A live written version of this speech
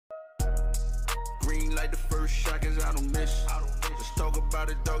me like the first shot, cause I don't miss. Let's talk about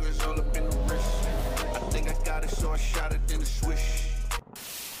it, dog, it's all up in the wrist. I think I got it, so I shot it, then the swish.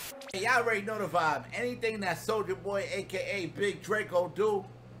 Hey, y'all already know the vibe. Anything that Soulja Boy, aka Big Draco, do,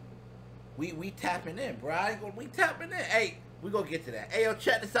 we tapping in, bro. We tapping in. Hey, we gonna get to that. Hey, yo,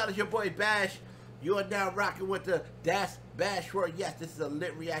 check this out. It's your boy Bash. You are now rocking with the That's Bash World. Yes, this is a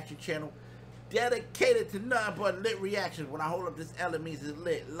lit reaction channel dedicated to nothing but lit reactions. When I hold up this L, it means it's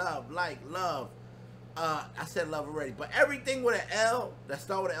lit. Love, like, love. I said love already, but everything with an L that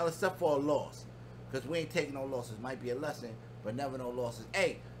start with an L except for a loss, because we ain't taking no losses. Might be a lesson, but never no losses.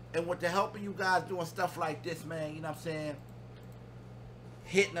 Hey, and with the help of you guys doing stuff like this, man, you know what I'm saying?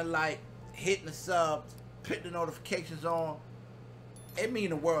 Hitting the like, hitting the subs, putting the notifications on. It mean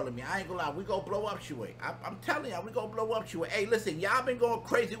the world to me. I ain't gonna lie. We gonna blow up your way. I'm telling y'all, we gonna blow up your way. Hey, listen, y'all been going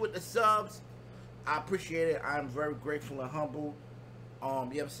crazy with the subs. I appreciate it. I'm very grateful and humble. You know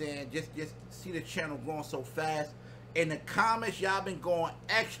what I'm saying? Just see the channel growing so fast. In the comments, y'all been going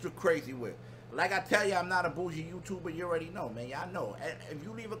extra crazy with. Like I tell you, I'm not a bougie YouTuber. You already know, man. Y'all know. If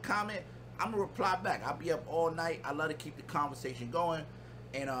you leave a comment, I'm gonna reply back. I'll be up all night. I love to keep the conversation going.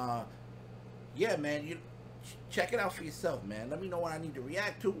 And yeah, man, you check it out for yourself, man. Let me know what I need to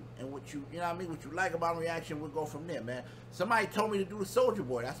react to and what you know what I mean, what you like about reaction. We'll go from there, man. Somebody told me to do the Soulja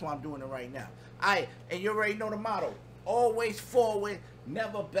Boy. That's why I'm doing it right now. Alright, and you already know the motto. Always forward,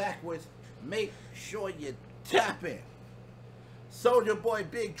 never backwards. Make sure you tap in. Soulja Boy,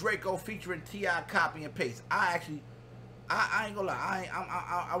 Big Draco featuring T.I. copy and paste. I ain't gonna lie.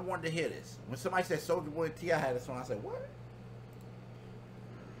 I wanted to hear this. When somebody said Soulja Boy and T.I. had this song, I said, what?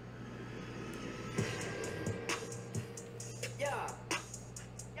 Yeah.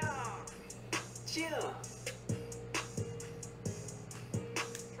 Chill.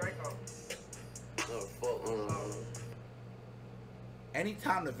 Draco.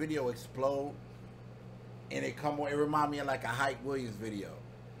 Anytime the video explode and it come on, it remind me of like a Hype Williams video.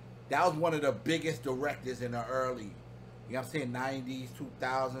 That was one of the biggest directors in the early, you know what I'm saying, 90s,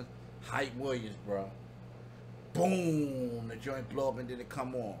 2000s. Hype Williams, bro. Boom, the joint blow up and then it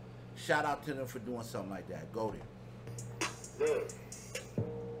come on. Shout out to them for doing something like that. Go there. Look,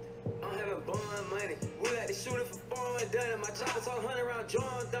 I'm having bond money. We like to shoot it for fun and done it. My chopper's all 100 round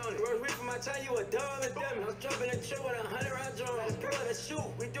John down it. Rose reef for my time, you a dog and dummy. I'm jumping a trip with 100 round John. Let's pull out a shoot.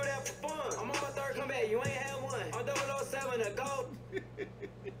 We do that for fun. I'm on my third comeback. You ain't had one. I'm 007 to go.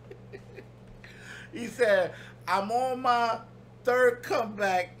 He said, I'm on my third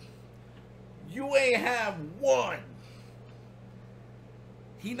comeback. You ain't have one.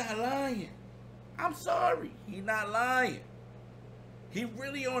 He not lying. I'm sorry. He not lying. He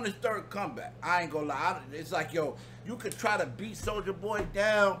really on his third comeback. I ain't gonna lie. It's like, yo, you could try to beat Soulja Boy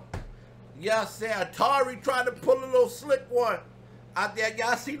down. Y'all say Atari tried to pull a little slick one out there.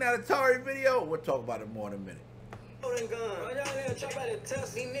 Y'all seen that Atari video? We'll talk about it more in a minute. Y'all nigga try by the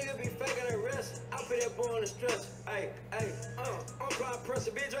test. These niggas be faking the rest. I put that boy on the stress. Hey, I'm applying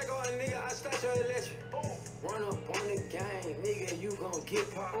pressure. Big Draco on a nigga, I stash your electric. Run up on the game, nigga, you gon'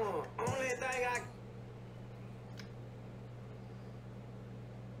 get popped. Only thing I.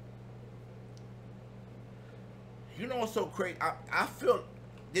 You know what's so crazy? I feel,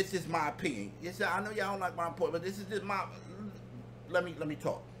 this is my opinion. Yes, I know y'all don't like my point, but this is just my. Let me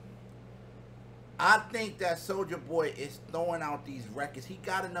talk. I think that Soulja Boy is throwing out these records. He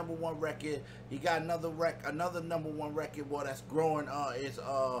got a #1 record. He got another #1 record. Well, that's growing.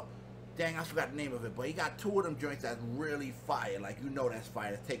 Dang, I forgot the name of it. But he got two of them joints that's really fire. Like, you know that's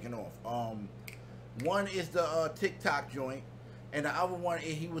fire. That's taking off. One is the TikTok joint, and the other one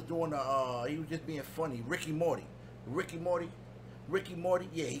he was doing he was just being funny. Ricky Morty.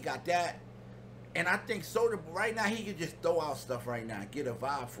 Yeah, he got that. And I think Soulja right now he can just throw out stuff right now, get a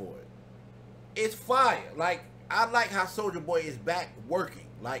vibe for it. It's fire. Like, I like how Soulja Boy is back working.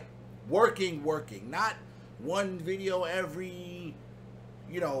 Like, working. Not one video every,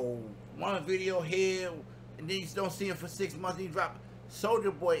 you know, one video here, and then you don't see him for 6 months and he drop.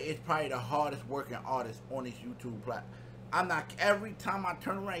 Soulja Boy is probably the hardest working artist on this YouTube platform. Every time I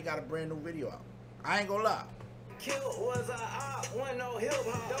turn around, he got a brand new video out. I ain't gonna lie. Kill was a op, one no hip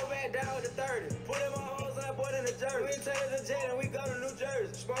hop. Go back down with the 30. Put him on hoes, I put in the jersey. We take it to jail and we go to New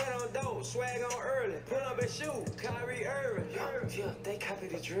Jersey. Sparking on dope, swag on early. Put up and shoot, Kyrie Irving. Yeah, they copy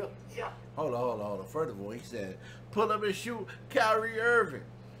the drip. Yeah. Hold on. First of all, he said, pull up and shoot, Kyrie Irving.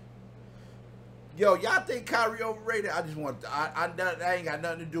 Yo, y'all think Kyrie overrated? I just want, I ain't got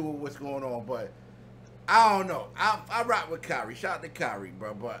nothing to do with what's going on, but I don't know. I rock with Kyrie. Shout out to Kyrie,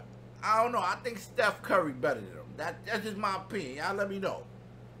 bro, but I don't know. I think Steph Curry better than him. That's just my opinion. Y'all let me know.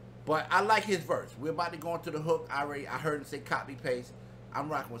 But I like his verse. We're about to go into the hook. I heard him say copy paste. I'm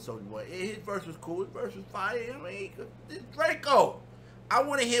rocking with Soulja Boy. His verse was cool. His verse was fire. I mean, it's Draco. I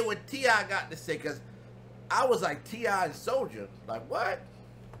want to hear what T.I. got to say, because I was like, T.I. and Soulja. Like, what?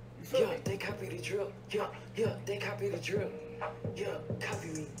 You feel me? They copy the drill. They copy the drill. Copy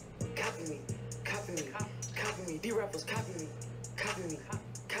me. Copy me. Copy me. Copy me. These rappers copy me. Copy me.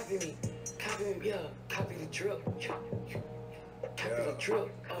 Copy me. Copy me. Copy the drill. Copy the drill.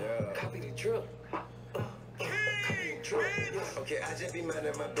 Copy the drill. Okay, I just be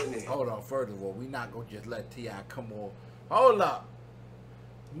minding my business. Hold on, first of all, we not gonna just let T.I. come on. Hold up.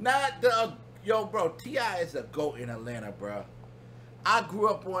 Not the yo, bro. T.I. is a GOAT in Atlanta, bro. I grew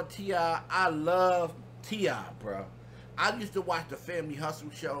up on T.I. I love T.I., bro. I used to watch the Family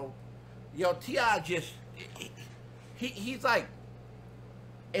Hustle show. Yo, T.I. just he's like,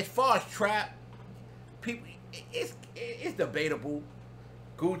 as far as trap, people, it's debatable.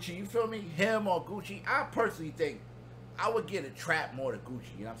 Gucci, you feel me? Him or Gucci? I personally think I would get a trap more to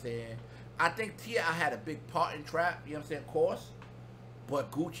Gucci, you know what I'm saying? I think T.I. had a big part in trap, you know what I'm saying, of course.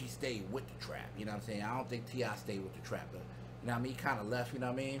 But Gucci stayed with the trap, you know what I'm saying? I don't think T.I. stayed with the trap, though. You know what I mean? He kind of left, you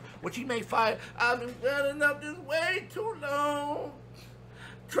know what I mean? Which he made fire. I've been running up this way too long.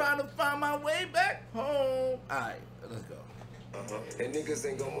 Trying to find my way back home. Alright, let's go. And niggas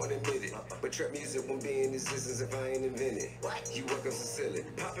ain't gonna wanna admit it. But trap music won't be in existence if I ain't invented. What? You work on Sicily.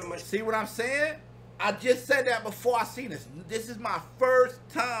 Popping my See what I'm saying? I just said that before I seen this. This is my first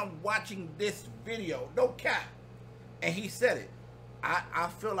time watching this video. No cap. And he said it. I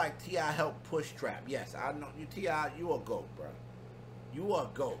feel like T.I. helped push trap. Yes, I know you, T.I., you a GOAT, bro. You are a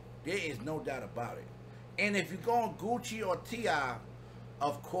GOAT. There is no doubt about it. And if you go on Gucci or T.I.,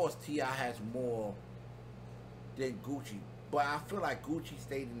 of course T.I. has more than Gucci. But I feel like Gucci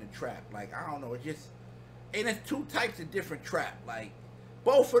stayed in the trap. Like, I don't know, it's just, and it's two types of different trap. Like,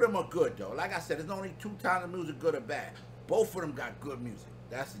 both of them are good though. Like I said, there's only two types of music, good or bad. Both of them got good music.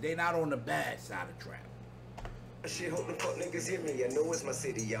 They not on the bad side of trap. Shit, hope the fuck niggas hear me. I know it's my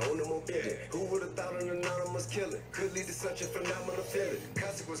city. I own the mobility. Who would have thought an anonymous killer could lead to such a phenomenal feeling?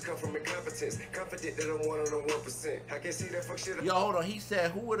 Consequence come from incompetence. Confident that I'm 1 on the 1%. I can't see that fuck shit. Yo, hold on. He said,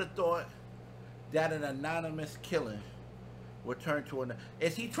 who would have thought that an anonymous killing would turn to an...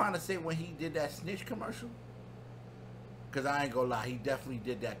 Is he trying to say when he did that snitch commercial? Because I ain't gonna lie, he definitely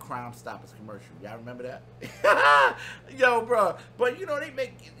did that Crime Stoppers commercial. Y'all remember that? Yo, bro. But, you know, they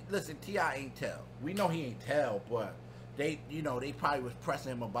make... Listen, T.I. ain't tell. We know he ain't tell, but they, you know, they probably was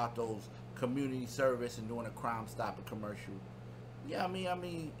pressing him about those community service and doing a Crime Stopper commercial. Yeah, I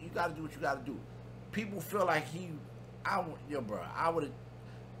mean, you gotta do what you gotta do. People feel like yo, bro, I'd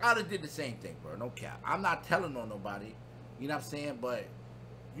have did the same thing, bro. No cap. I'm not telling on nobody. You know what I'm saying? But,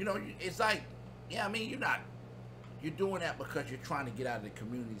 you know, it's like, yeah, I mean, you're doing that because you're trying to get out of the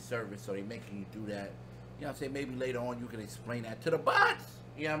community service, so they're making you do that. You know what I'm saying? Maybe later on you can explain that to the bots.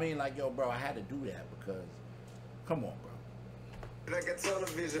 You know what I mean? Like, yo, bro, I had to do that because, come on, bro. Like a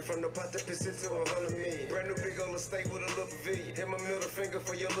television from the pot that pissed into 100 million. Brand new big old estate with a little pavilion. Hit my middle finger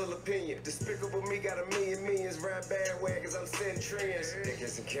for your little opinion. Despicable me got a millions. Ride bandwagons, I'm setting trends. They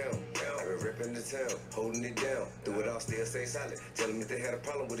can't count. I've been ripping the town, holding it down. Do it all, still stay silent. Tell them if they had a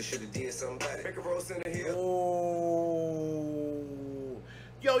problem with it, should have did something about it. Make a roast in the hill. Oh,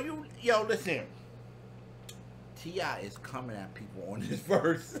 yo, listen. T.I. is coming at people on this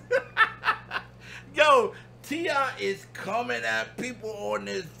verse. Yo, T.I. is coming at people on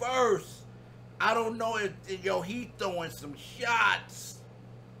this verse. I don't know if, yo, he throwing some shots.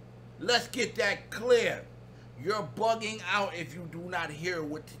 Let's get that clear. You're bugging out if you do not hear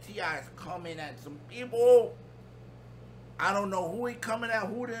what T.I. is coming at some people. I don't know who he coming at,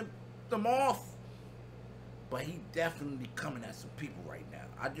 who them off. But he definitely coming at some people right now.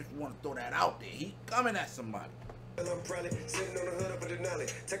 I just want to throw that out there. He coming at somebody. I'm probably sitting on the hood up with the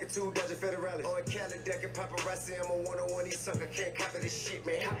Denali. Take a 2 Dodger Federale. On Cali deck and paparazzi. I'm a 101. These sucker can't copy this shit,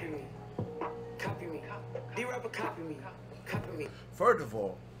 man. Copy me. Copy me. D-Rapper copy me. Copy me. First of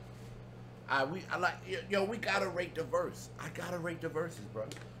all, we gotta rate the verse. I gotta rate the verses, bro.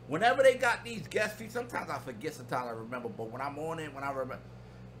 Whenever they got these guest features, sometimes I forget, sometimes I remember. But when I'm on it, when I remember,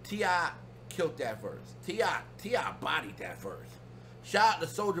 T.I. killed that verse. T.I. bodied that verse. Shout out to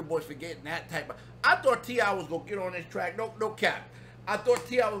Soulja Boy for getting that type of... I thought T.I. was going to get on this track. No cap. I thought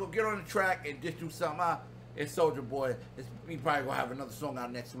T.I. was going to get on the track and just do something. It's Soulja Boy. We probably going to have another song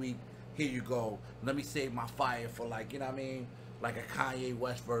out next week. Here you go. Let me save my fire for, like, you know what I mean? Like a Kanye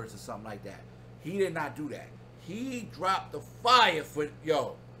West verse or something like that. He did not do that. He dropped the fire for...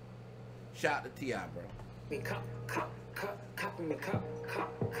 Yo. Shout out to T.I., bro. Copy me.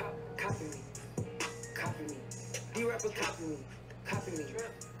 Copy me. D-Rapper copy me. Copy me.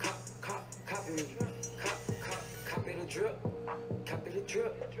 Copy me. Copy the drip. Copy the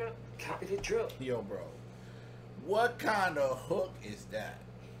drip. Copy the drip. Yo, bro. What kind of hook is that?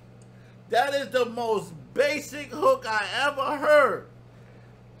 That is the most basic hook I ever heard.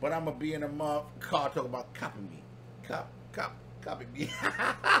 But I'm going to be in a car talking about copy me. Copy me.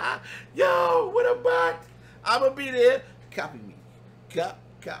 Yo, what about? I'm going to be there. Copy me.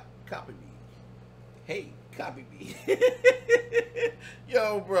 Copy me. Hey, copy me.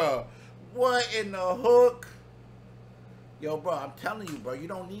 Yo, bro. What in the hook? Yo, bro, I'm telling you, bro. You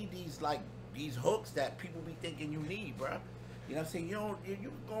don't need these hooks that people be thinking you need, bro. You know what I'm saying? You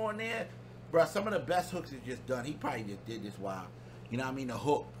can go in there. Bro, some of the best hooks is just done. He probably just did this while, you know what I mean, the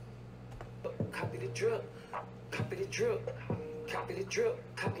hook. Copy the drip. Copy the drip. Copy the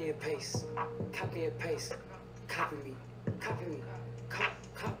drip. Copy and paste. Copy and paste. Copy me. Copy me.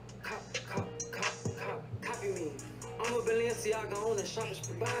 Copy me. I'm a Balenciaga on the shopping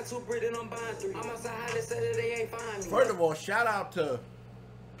spree. Buying 2 bread and I'm buying 3. I'm outside how they said that they ain't find me. First of all, shout out to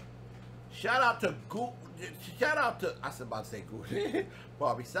I was about to say Gucci.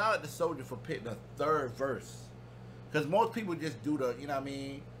 Bobby, shout out to Soulja for picking the 3rd verse. Because most people just do the, you know what I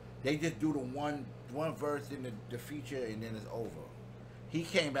mean? They just do the one verse in the feature and then it's over. He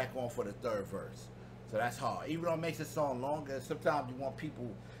came back on for the 3rd verse. So that's hard. Even though it makes the song longer, sometimes you want people...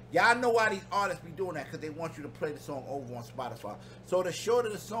 Y'all know why these artists be doing that, because they want you to play the song over on Spotify. So the shorter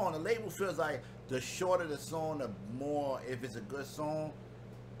the song, the label feels like the shorter the song, the more, if it's a good song,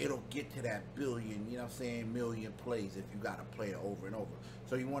 it'll get to that billion, you know what I'm saying, million plays if you got to play it over and over.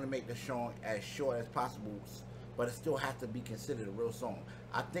 So you want to make the song as short as possible, but it still has to be considered a real song.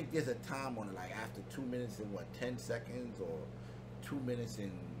 I think there's a time on it, like after 2 minutes and 10 seconds, or 2 minutes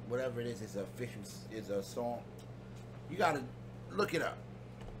and whatever it is, it's official, it's a song. You got to look it up.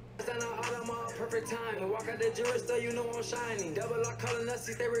 Stand out all of my perfect time and walk out the jewelry store, you know I'm shining. Double lock color nuts,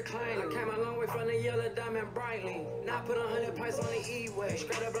 they reclining. Came a long way from the yellow diamond brightly. Now put 100 pints on the E-way.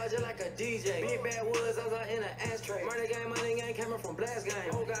 Straight up just like a DJ. Big bad woods, I was out in an ashtray. Money game coming from Blast Game.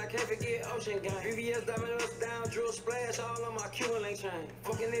 Oh God, can't forget Ocean Game. VVS diamond ups down, drill splash all on my Cuban link chain.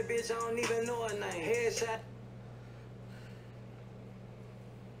 Fucking that bitch, I don't even know her name. Headshot.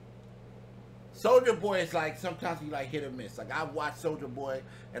 Soulja Boy is like, sometimes he like hit or miss. Like I watch Soulja Boy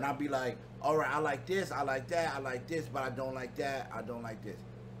and I'll be like, all right, I like this, I like that, I like this, but I don't like that, I don't like this.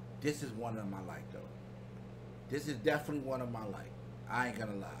 This is one of them I like though. This is definitely one of my like. I ain't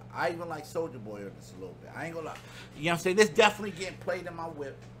gonna lie. I even like Soulja Boy on this a little bit. I ain't gonna lie. You know what I'm saying? This definitely getting played in my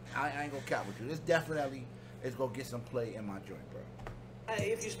whip. I ain't gonna cap with you. This definitely is gonna get some play in my joint, bro.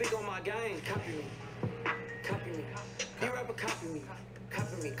 Hey, if you speak on my game, copy me. Copy me. You rapper, copy me.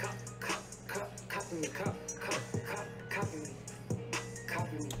 Copy me. Copy me. Copy me.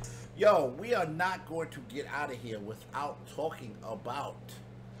 Copy me. Yo, we are not going to get out of here without talking about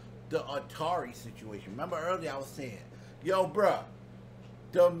the Atari situation. Remember earlier I was saying, yo, bruh,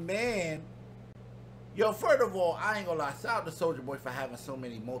 the man, yo, first of all, I ain't gonna lie, shout out to Soulja Boy for having so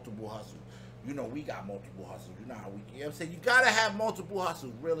many multiple hustles. You know, we got multiple hustles. You know how we, you know what I'm saying? You gotta have multiple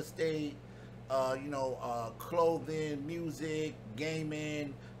hustles. Real estate, clothing, music,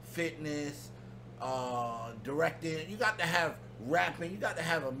 gaming, fitness, directing. You got to have rapping. You got to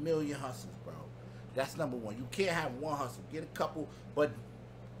have a million hustles, bro. That's number one. You can't have one hustle. Get a couple, but,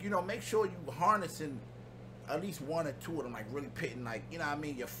 you know, make sure you harnessing at least one or two of them, like really pitting, like, you know what I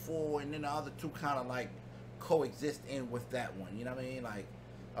mean, your four, and then the other two kind of like coexist in with that one, you know what I mean? Like,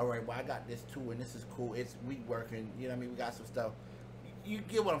 all right, well, I got this too, and this is cool. It's, we working, you know what I mean? We got some stuff. You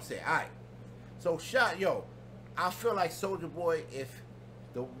get what I'm saying? All right. So, I feel like Soulja Boy, if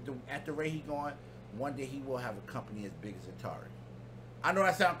at the rate he going, one day he will have a company as big as Atari. I know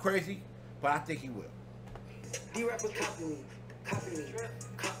that sounds crazy, but I think he will. You rappers copy me. Copy me.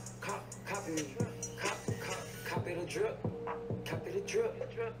 Copy me. Copy the drip. Copy the drip.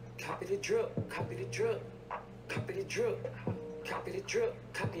 Copy the drip. Copy the drip. Copy the drip. Copy the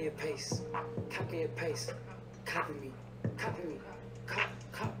drip. Copy and paste. Copy and paste. Copy me. Copy me. Copy.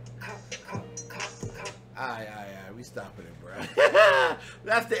 Alright, we stopping it, bro.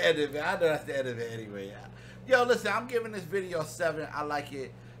 That's the end of it. I know that's the end of it anyway. Yo, listen, I'm giving this video a 7. I like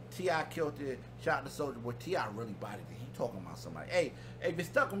it. T.I. killed it. Shout out to Soulja Boy. T.I. really bodied it. He talking about somebody. Hey, if you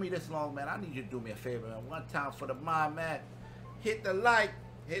stuck with me this long, man, I need you to do me a favor, man. One time for the mind, man. Hit the like,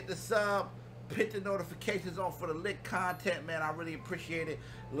 hit the sub, hit the notifications on for the lit content, man. I really appreciate it.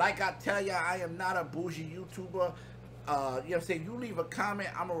 Like I tell ya, I am not a bougie YouTuber. You know what I'm saying? You leave a comment,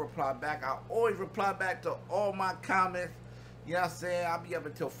 I'm going to reply back. I always reply back to all my comments. You know what I'm saying? I'll be up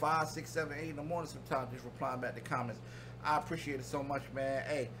until 5, 6, 7, 8 in the morning sometimes just replying back to comments. I appreciate it so much, man.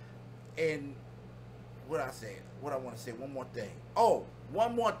 Hey, and what I say? What I want to say? One more thing. Oh,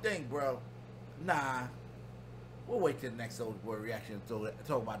 one more thing, bro. Nah. We'll wait till the next Soulja Boy reaction to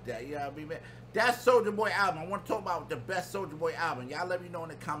talk about that. You know what I mean, man? That's Soulja Boy album. I want to talk about the best Soulja Boy album. Y'all let me know in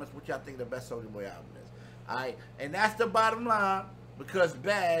the comments what y'all think the best Soulja Boy album is. Alright? And that's the bottom line because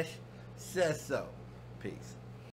Bash says so. Peace.